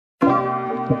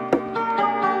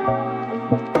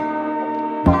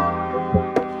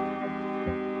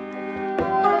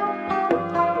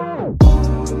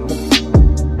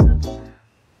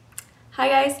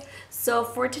So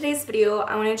for today's video,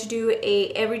 I wanted to do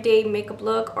a everyday makeup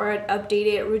look or an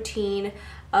updated routine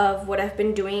of what I've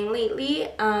been doing lately.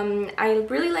 I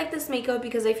really like this makeup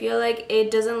because I feel like it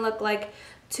doesn't look like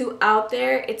too out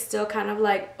there. It's still kind of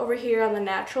like over here on the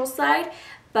natural side,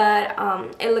 but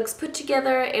it looks put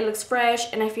together, it looks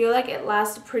fresh, and I feel like it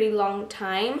lasts a pretty long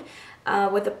time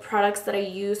with the products that I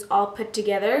use all put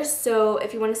together. So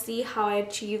if you want to see how I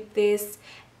achieve this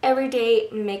everyday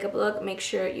makeup look, make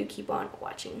sure you keep on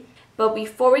watching. But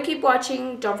before we keep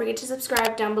watching, don't forget to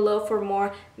subscribe down below for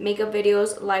more makeup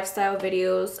videos, lifestyle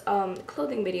videos,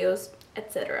 clothing videos,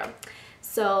 etc.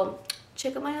 So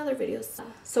check out my other videos.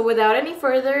 So without any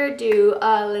further ado,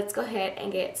 let's go ahead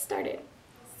and get started.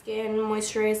 Skin,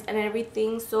 moisturize, and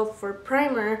everything. So for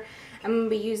primer, I'm going to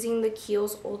be using the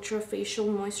Kiehl's Ultra Facial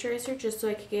Moisturizer just so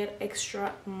I can get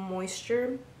extra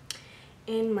moisture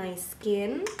in my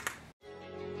skin.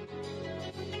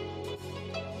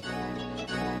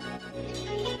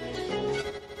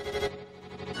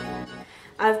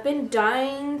 I've been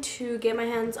dying to get my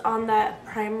hands on that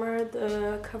primer,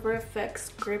 the Cover FX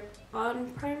Grip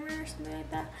On primer or something like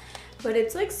that, but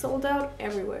it's like sold out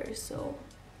everywhere, so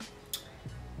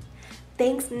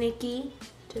thanks Nikki.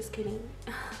 Just kidding.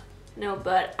 No,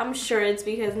 but I'm sure it's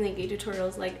because Nikki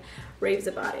Tutorials like raves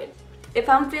about it. If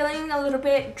I'm feeling a little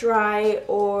bit dry,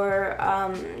 or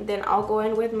then I'll go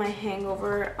in with my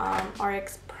Hangover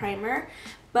RX primer.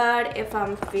 But if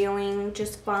I'm feeling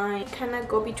just fine, kind of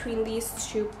go between these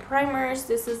two primers.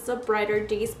 This is the Brighter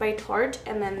Days by Tarte,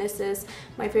 and then this is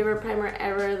my favorite primer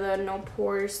ever, the No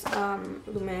Pores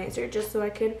Luminizer, just so I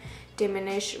can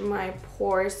diminish my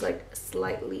pores like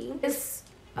slightly. This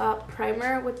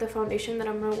primer with the foundation that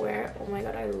I'm gonna wear, oh my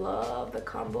god, I love the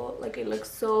combo. Like, it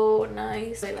looks so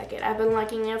nice. I like it. I've been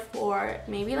liking it for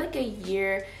maybe like a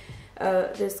year,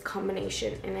 this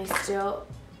combination, and I still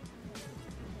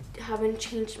haven't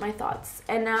changed my thoughts.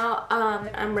 And now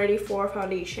I'm ready for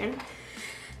foundation.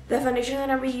 The foundation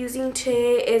that I'll be using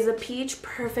today is a Peach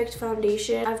Perfect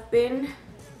foundation.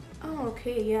 Oh,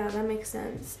 okay, yeah, that makes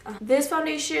sense. This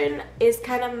foundation is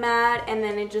kind of matte, and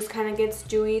then it just kind of gets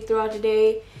dewy throughout the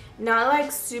day. Not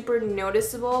like super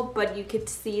noticeable, but you could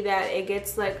see that it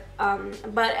gets like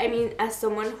but I mean, as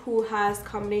someone who has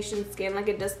combination skin, like,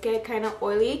 it does get kind of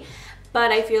oily, but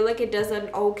I feel like it does an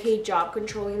okay job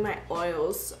controlling my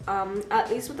oils. At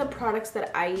least with the products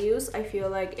that I use, I feel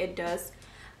like it does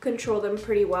control them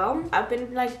pretty well. I've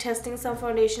been like testing some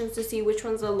foundations to see which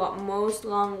one's most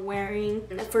long wearing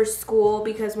for school,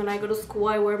 because when I go to school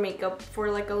I wear makeup for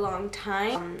like a long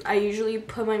time. I usually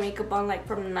put my makeup on like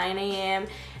from 9 a.m.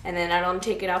 and then I don't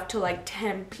take it off till like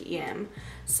 10 p.m.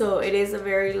 So it is a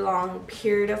very long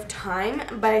period of time,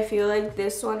 but I feel like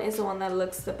this one is the one that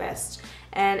looks the best.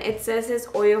 And it says it's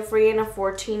oil free and a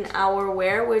 14-hour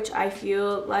wear, which I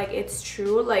feel like it's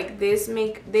true. Like, this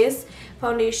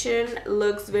foundation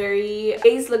looks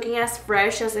it's looking as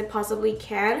fresh as it possibly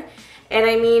can. And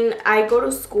I mean, I go to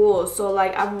school, so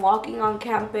like I'm walking on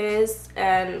campus,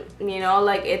 and you know,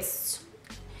 like it's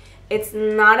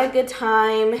not a good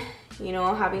time, you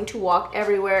know, having to walk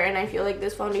everywhere, and I feel like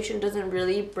this foundation doesn't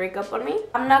really break up on me.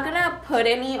 I'm not gonna put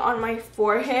any on my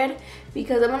forehead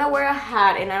because I'm gonna wear a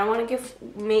hat and I don't want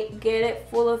to get it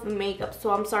full of makeup,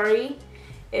 so I'm sorry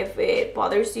if it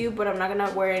bothers you, but I'm not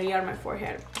gonna wear any on my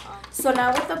forehead. So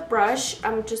now with the brush,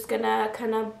 I'm just gonna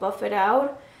kind of buff it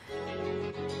out.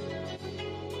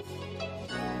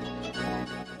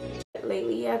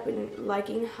 Lately I've been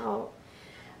liking how,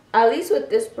 at least with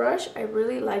this brush, I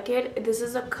really like it. This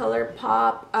is a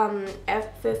Colourpop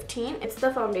F15. It's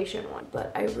the foundation one,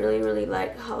 but I really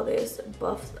like how this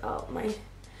buffs out my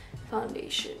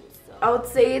foundation. So I would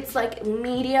say it's like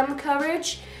medium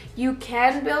coverage. You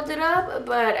can build it up,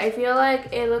 but I feel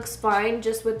like it looks fine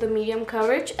just with the medium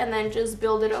coverage, and then just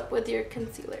build it up with your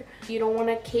concealer. You don't want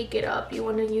to cake it up. You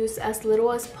want to use as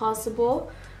little as possible,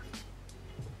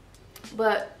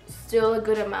 but still a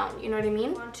good amount, you know what I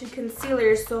mean? On to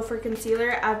concealer. So for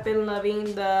concealer, I've been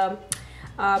loving the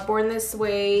Born This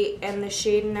Way and the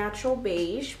shade Natural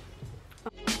Beige.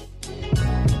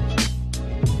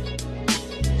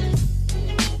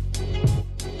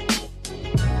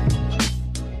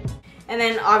 And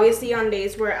then obviously on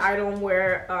days where I don't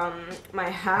wear my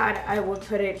hat, I would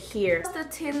put it here. Just a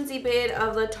tinsy bit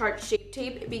of the Tarte Shape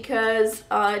Tape, because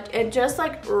it just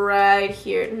like right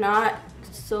here, not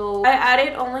so. I add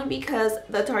it only because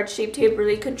the Tarte Shape Tape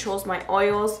really controls my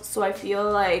oils, so I feel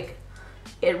like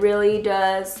it really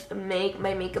does make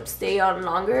my makeup stay on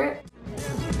longer.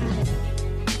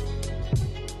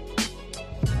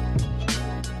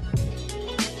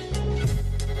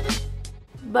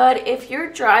 But if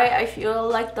you're dry, I feel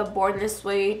like the Born This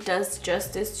Way does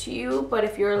justice to you. But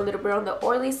if you're a little bit on the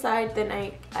oily side, then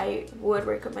I would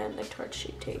recommend the Tarte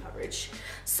Shape Tape Coverage.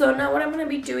 So now what I'm going to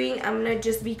be doing, I'm going to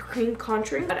just be cream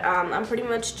contouring. But I'm pretty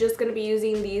much just going to be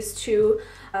using these two.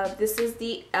 This is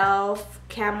the E.L.F.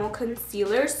 Camo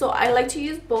Concealer. So I like to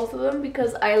use both of them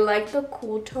because I like the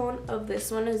cool tone of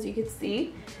this one, as you can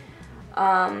see.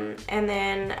 And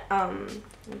then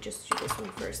let me just do this one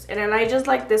first. And then I just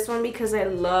like this one because I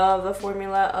love the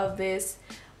formula of this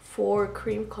for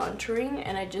cream contouring,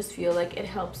 and I just feel like it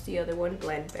helps the other one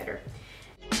blend better.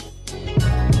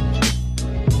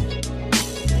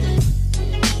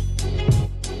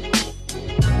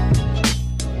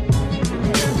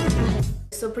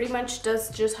 So pretty much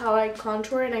that's just how I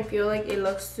contour, and I feel like it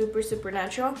looks super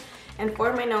natural. And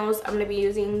for my nose, I'm gonna be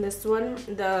using this one.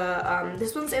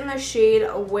 This one's in the shade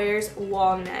Where's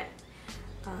Walnut.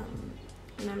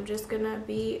 And I'm just gonna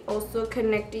be also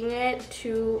connecting it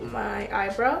to my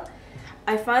eyebrow.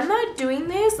 I find that doing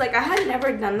this, like, I had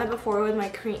never done that before with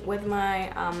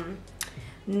my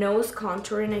nose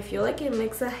contour, and I feel like it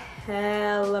makes a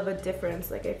hell of a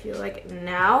difference. Like, I feel like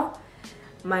now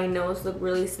my nose look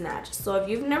really snatched. So if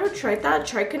you've never tried that,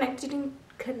 try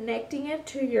connecting it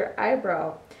to your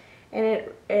eyebrow, and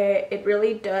it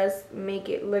really does make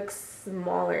it look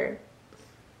smaller.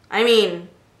 I mean,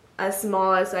 as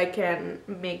small as I can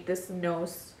make this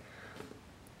nose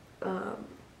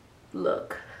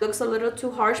look. Looks a little too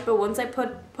harsh, but once I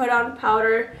put on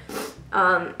powder,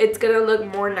 it's gonna look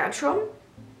more natural.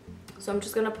 So I'm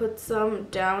just gonna put some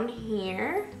down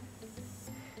here,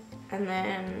 and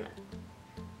then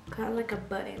kind of like a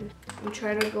button. I'm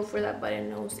trying to go for that button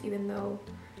nose, even though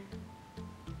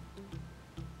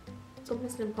it's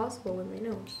almost impossible with my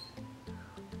nose.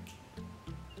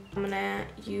 I'm gonna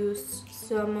use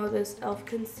some of this E.L.F.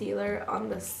 concealer on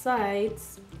the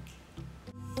sides.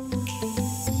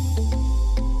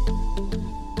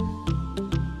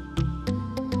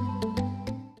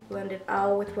 Blend it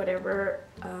out with whatever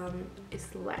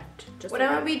is left. What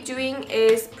I'm gonna be doing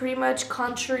is pretty much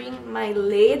contouring my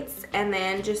lids and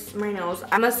then just my nose.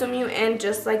 I'm gonna zoom you in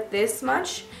just like this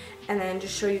much, and then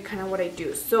just show you kind of what I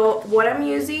do. So what I'm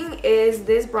using is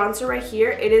this bronzer right here.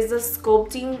 It is the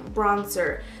Sculpting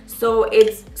bronzer. So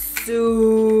it's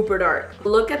super dark.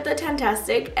 Look at the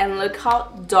Tan-Tastic and look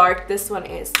how dark this one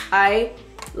is. I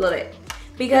love it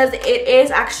because it is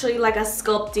actually like a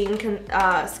sculpting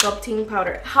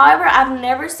powder. However, I've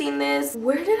never seen this.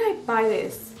 Where did I buy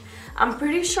this? I'm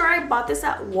pretty sure I bought this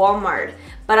at Walmart,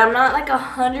 but I'm not like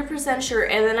 100% sure.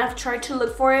 And then I've tried to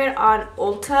look for it on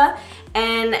Ulta,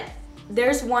 and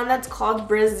there's one that's called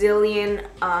Brazilian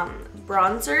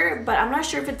bronzer, but I'm not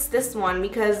sure if it's this one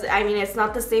because I mean it's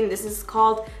not the same. This is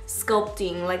called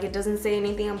Sculpting. Like, it doesn't say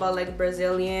anything about like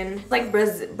Brazilian, like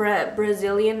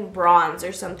Brazilian bronze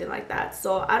or something like that.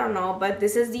 So I don't know, but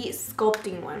this is the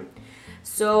Sculpting one.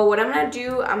 So what I'm gonna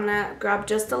do, I'm gonna grab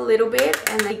just a little bit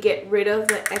and then get rid of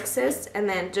the excess, and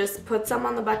then just put some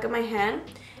on the back of my hand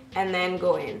and then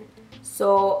go in.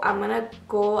 So I'm gonna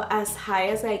go as high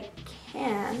as I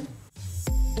can.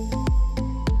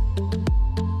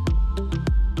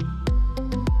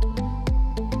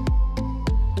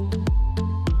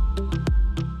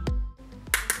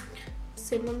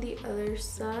 Same on the other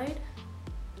side.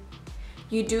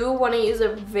 You do want to use a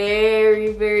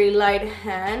very light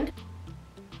hand.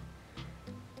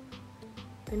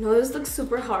 I know this looks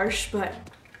super harsh, but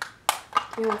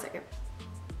give me 1 second.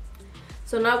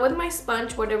 So now with my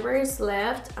sponge, whatever is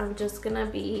left, I'm just gonna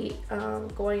be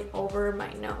going over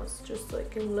my nose just so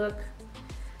it can look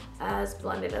as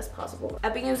blended as possible.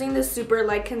 I've been using this super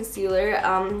light concealer.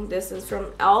 This is from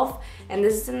E.L.F. and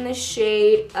this is in the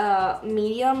shade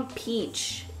medium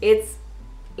peach. It's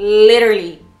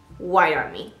literally white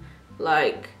on me,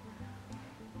 like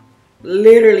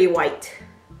literally white.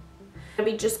 I'll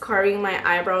be just carving my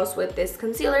eyebrows with this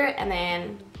concealer, and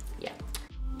then yeah.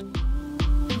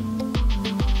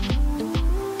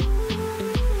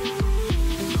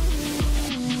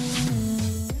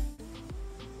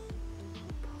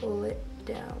 Pull it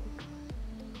down,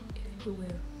 if you will.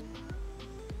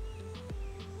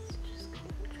 Just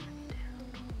gonna try it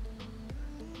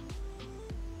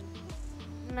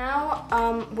down.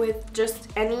 Now, with just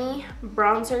any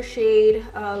bronzer shade,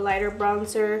 lighter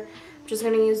bronzer, I'm just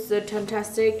gonna use the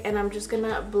Tan-Tastic, and I'm just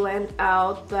gonna blend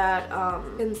out that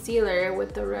concealer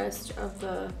with the rest of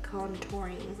the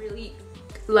contouring. Really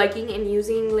liking and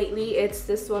using lately, it's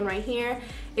this one right here.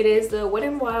 It is the Wet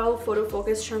n Wild Photo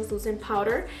Focus Translucent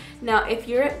Powder. Now, if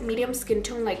you're a medium skin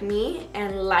tone like me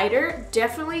and lighter,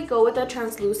 definitely go with the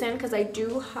translucent, because I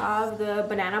do have the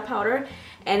banana powder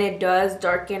and it does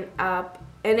darken up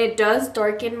and it does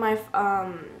darken my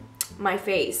my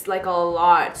face like a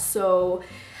lot. So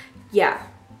yeah,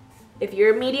 if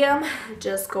you're a medium,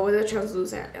 just go with a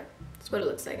translucent. That's what it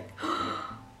looks like.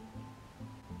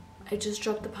 I just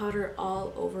dropped the powder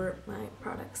all over my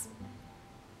products.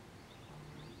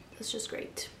 That's just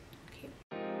great. Okay.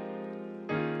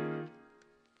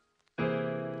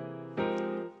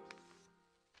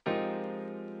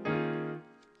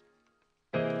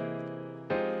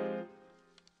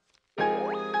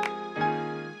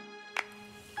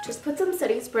 Just put some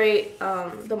setting spray,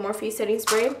 the Morphe setting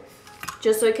spray,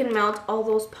 just so I can melt all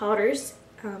those powders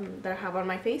that I have on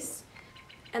my face.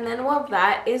 And then while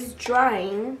that is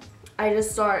drying, I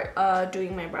just start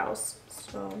doing my brows.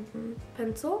 So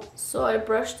pencil. So I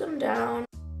brush them down.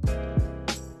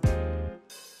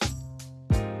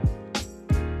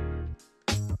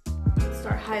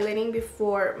 Start highlighting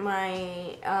before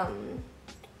my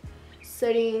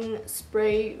setting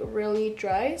spray really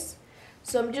dries.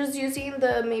 So I'm just using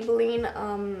the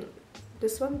Maybelline,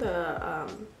 this one, the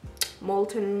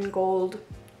Molten Gold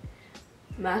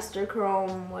Master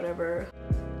Chrome, whatever.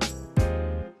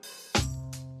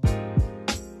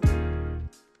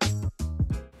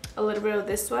 A little bit of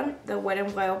this one, the Wet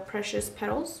n Wild Precious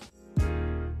Petals.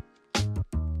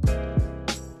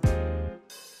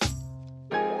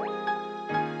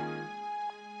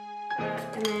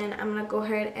 And then I'm gonna go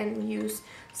ahead and use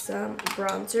some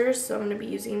bronzer. So I'm gonna be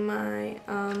using my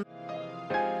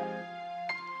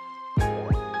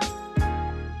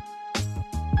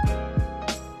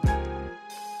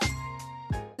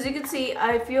as you can see,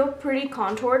 I feel pretty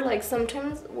contoured. Like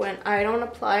sometimes when I don't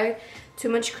apply too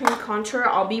much cream contour,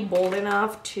 I'll be bold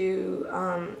enough to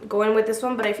go in with this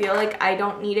one, but I feel like I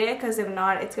don't need it because if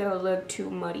not, it's gonna look too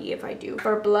muddy if I do.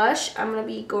 For blush, I'm gonna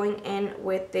be going in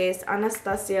with this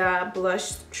Anastasia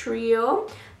blush trio.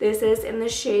 This is in the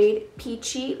shade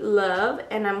Peachy Love,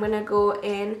 and I'm gonna go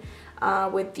in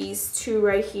with these two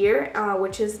right here,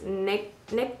 which is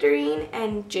Nectarine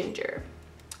and Ginger.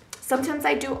 Sometimes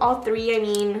I do all three. I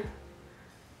mean,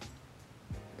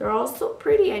 they're all so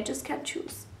pretty, I just can't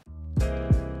choose. So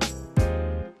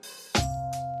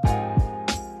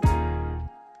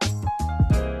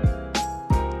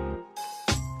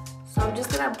I'm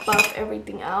just gonna buff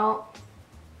everything out.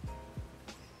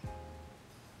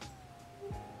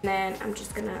 And then I'm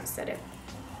just gonna set it.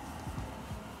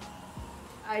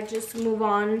 I just move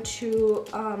on to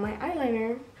my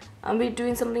eyeliner. I'll be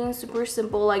doing something super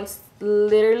simple, like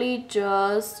literally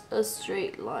just a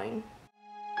straight line.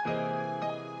 I'm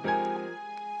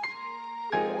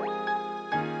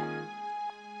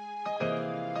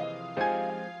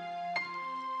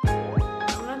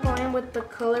gonna go in with the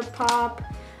Colourpop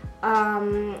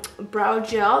brow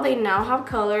gel. They now have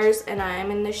colors, and I am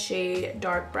in the shade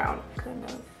dark brown, kind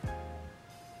of,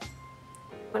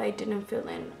 but I didn't fill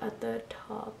in at the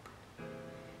top.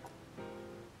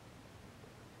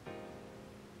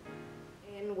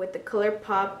 With the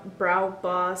Colourpop Brow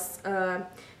Boss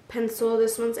pencil.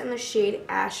 This one's in the shade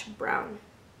Ash Brown.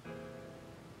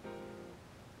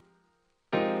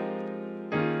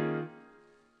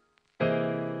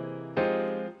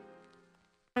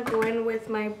 I'm gonna go in with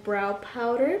my brow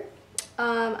powder.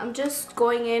 I'm just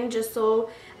going in just so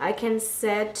I can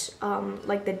set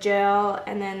like the gel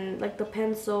and then like the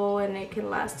pencil, and it can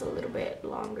last a little bit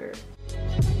longer.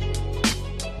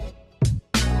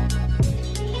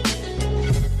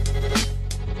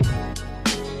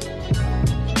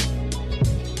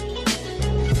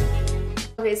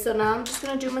 Okay, so now I'm just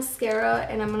gonna do mascara,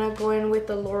 and I'm gonna go in with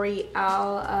the L'Oreal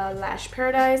Lash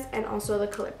Paradise and also the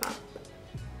Colourpop.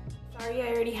 Sorry, I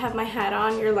already have my hat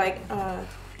on. You're like,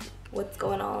 what's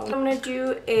going on? What I'm gonna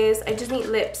do is I just need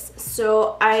lips.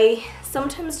 So I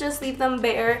sometimes just leave them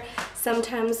bare.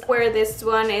 Sometimes wear this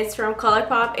one. It's from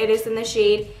Colourpop. It is in the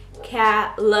shade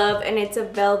Cat Love, and it's a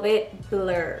velvet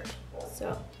blur.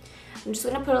 So I'm just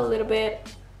gonna put a little bit.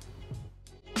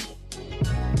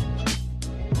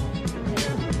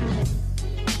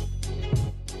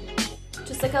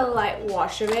 Like a light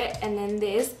wash of it, and then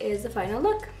this is the final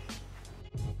look.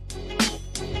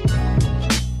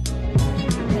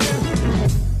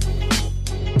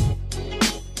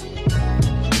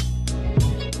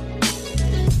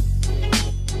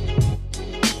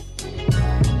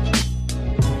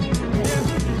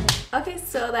 Okay,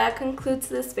 so that concludes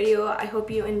this video. I hope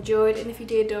you enjoyed, and if you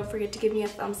did, don't forget to give me a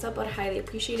thumbs up. I'd highly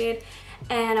appreciate it.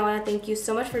 And I want to thank you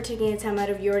so much for taking the time out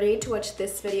of your day to watch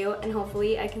this video, and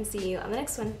hopefully I can see you on the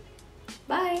next one.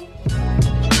 Bye!